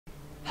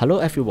Hello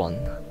everyone,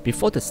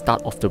 before the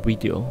start of the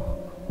video,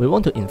 we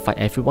want to invite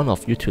every one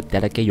of you to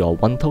delegate your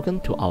one token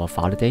to our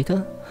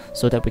validator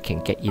so that we can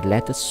get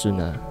elected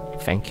sooner.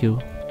 Thank you.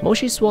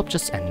 Mochi Swap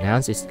just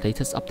announced its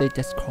latest update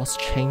that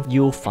cross-chain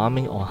yield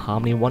farming on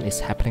Harmony-MOCHI is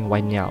happening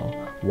right now,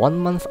 1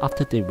 month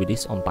after the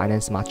release on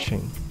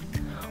Binance-MOCHI.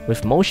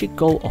 With Mochi's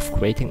goal of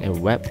creating a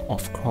web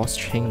of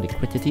cross-chain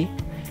liquidity,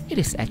 it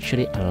is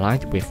actually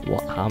aligned with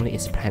what Harmony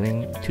is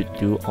planning to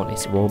do on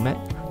its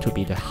roadmap to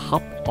be the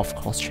hub of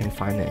cross-chain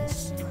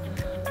finance.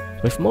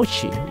 With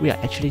Mochi, we are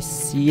actually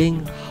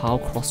seeing how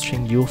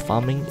cross-chain yield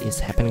farming is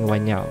happening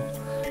right now.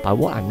 By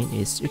what I mean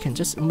is, you can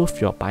just move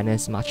your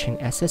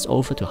Binance-MOCHI assets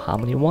over to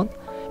Harmony-ONE,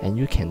 and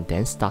you can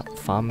then start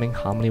farming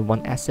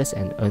Harmony-ONE assets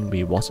and earn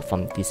rewards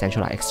from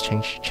decentralized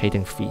exchange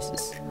trading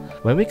fees.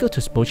 When we go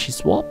to Mochi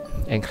Swap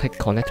and click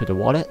connect to the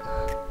wallet,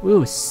 we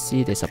will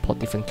see they support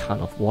different kind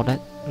of wallet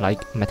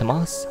like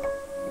MetaMask,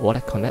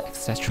 Wallet Connect,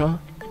 etc.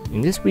 In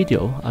this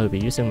video, I will be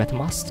using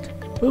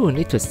MetaMask. We will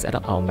need to set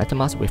up our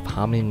MetaMask with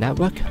Harmony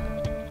Network.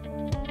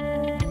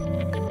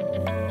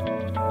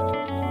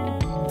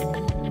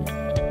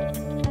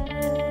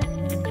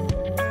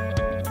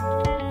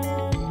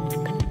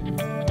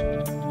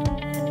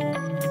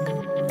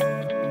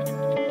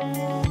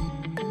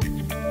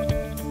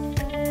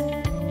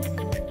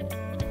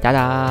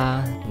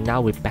 Tada!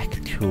 Now we're back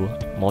to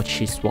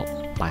Mochi Swap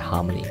by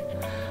Harmony.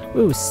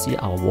 We will see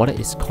our wallet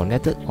is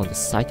connected on the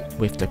site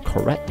with the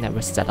correct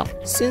network setup.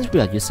 Since we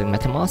are using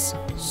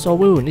MetaMask, so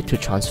we will need to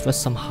transfer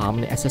some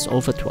Harmony assets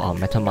over to our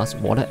MetaMask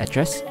wallet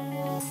address.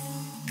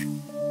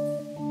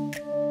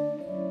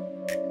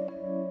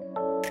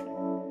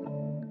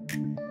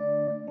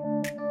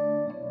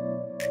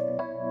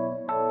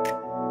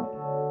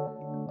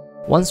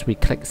 Once we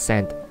click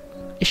send,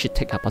 it should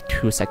take about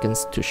 2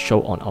 seconds to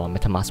show on our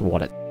MetaMask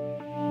wallet.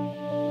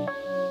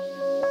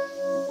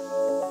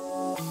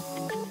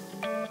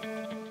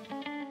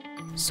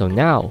 So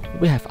now,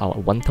 we have our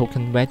one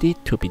token ready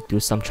to do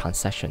some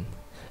transaction.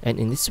 And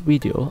in this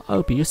video, I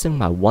will be using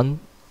my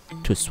one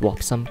to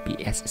swap some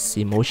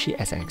BSC Mochi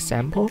as an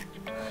example.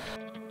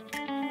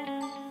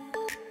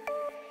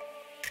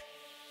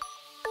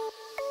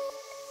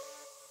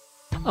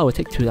 I will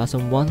take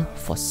 2001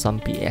 for some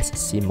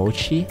BSC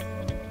Mochi.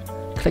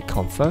 Click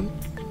confirm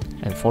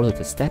and follow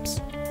the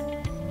steps.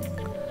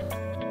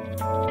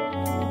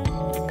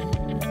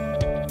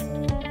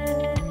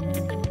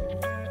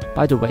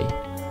 By the way,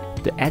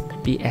 the add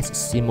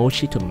BSC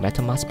Mochi to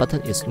MetaMask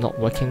button is not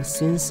working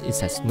since it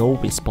has no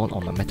response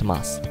on my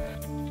MetaMask.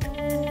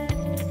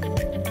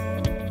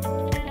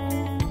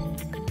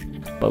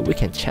 But we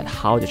can check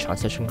how the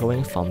transaction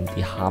going from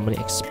the Harmony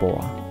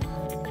Explorer.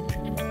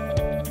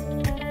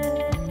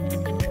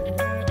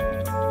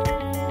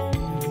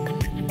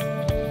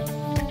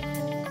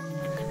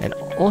 And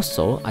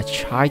also, I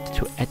tried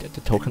to add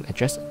the token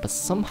address, but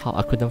somehow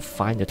I couldn't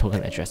find the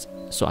token address,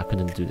 so I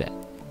couldn't do that.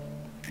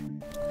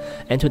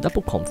 And to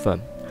double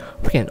confirm,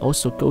 we can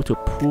also go to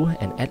pool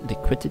and add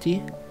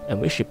liquidity,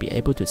 and we should be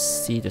able to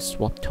see the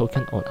swap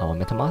token on our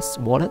MetaMask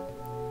wallet.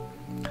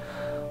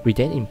 We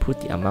then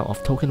input the amount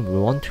of token we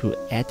want to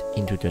add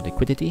into the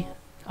liquidity,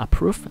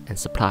 approve and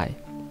supply.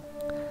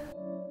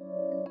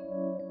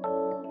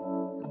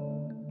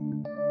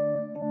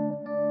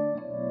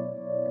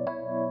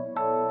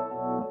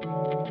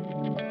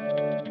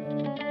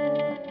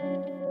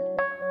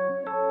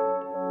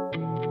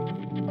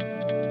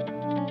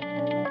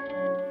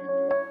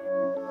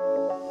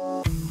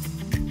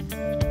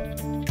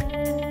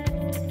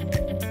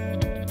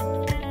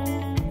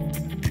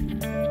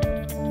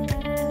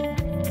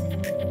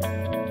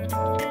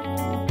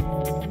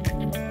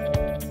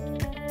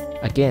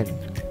 Again,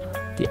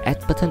 the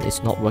add button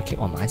is not working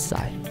on my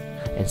side,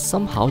 and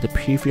somehow the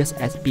previous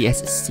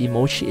BSC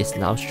Mochi is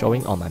now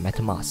showing on my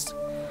MetaMask,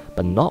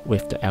 but not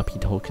with the LP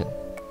token.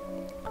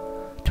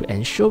 To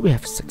ensure we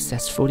have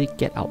successfully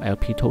get our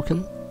LP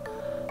token,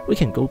 we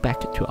can go back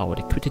to our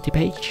liquidity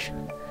page,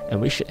 and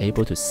we should be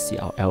able to see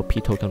our LP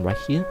token right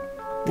here.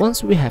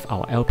 Once we have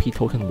our LP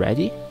token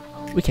ready,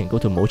 we can go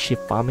to Mochi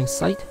farming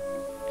site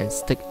and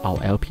stick our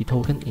LP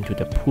token into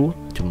the pool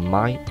to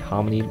mine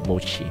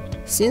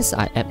Harmony-MOCHI. Since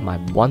I add my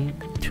 1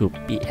 to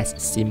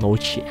BSC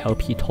Mochi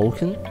LP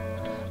token,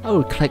 I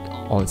will click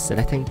on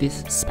selecting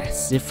this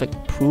specific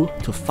pool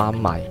to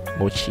farm my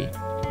Mochi.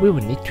 We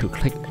will need to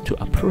click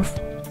to approve.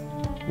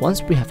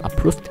 Once we have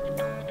approved,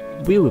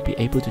 we will be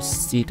able to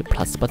see the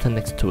plus button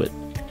next to it.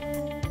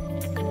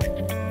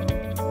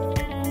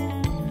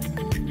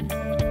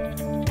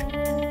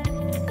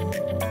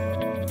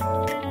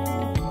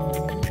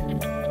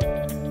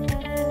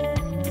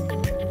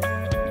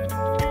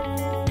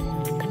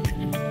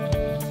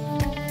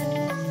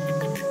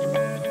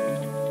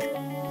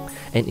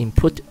 And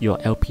input your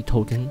LP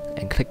token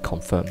and click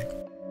confirm.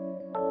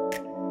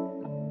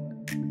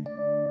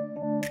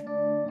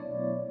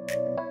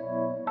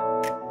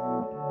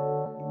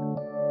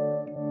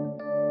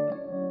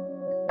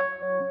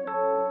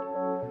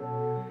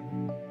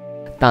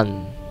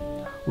 Done.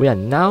 We are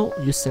now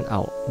using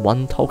our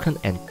One token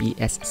and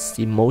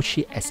BSC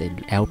Mochi as a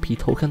LP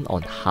token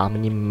on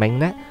Harmony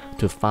mainnet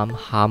to farm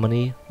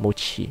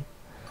Harmony-MOCHI.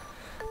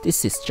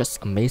 This is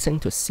just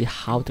amazing to see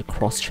how the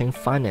cross-chain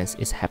finance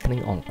is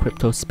happening on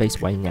crypto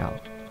space right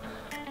now.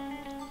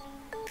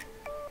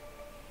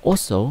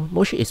 Also,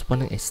 Mochi is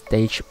running a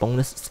stage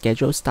bonus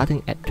schedule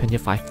starting at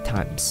 25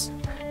 times.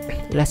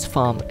 Let's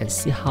farm and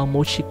see how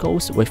Mochi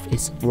goes with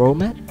its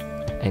roadmap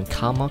and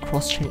Karma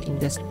cross-chain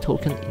index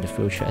token in the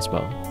future as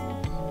well.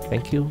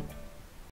 Thank you.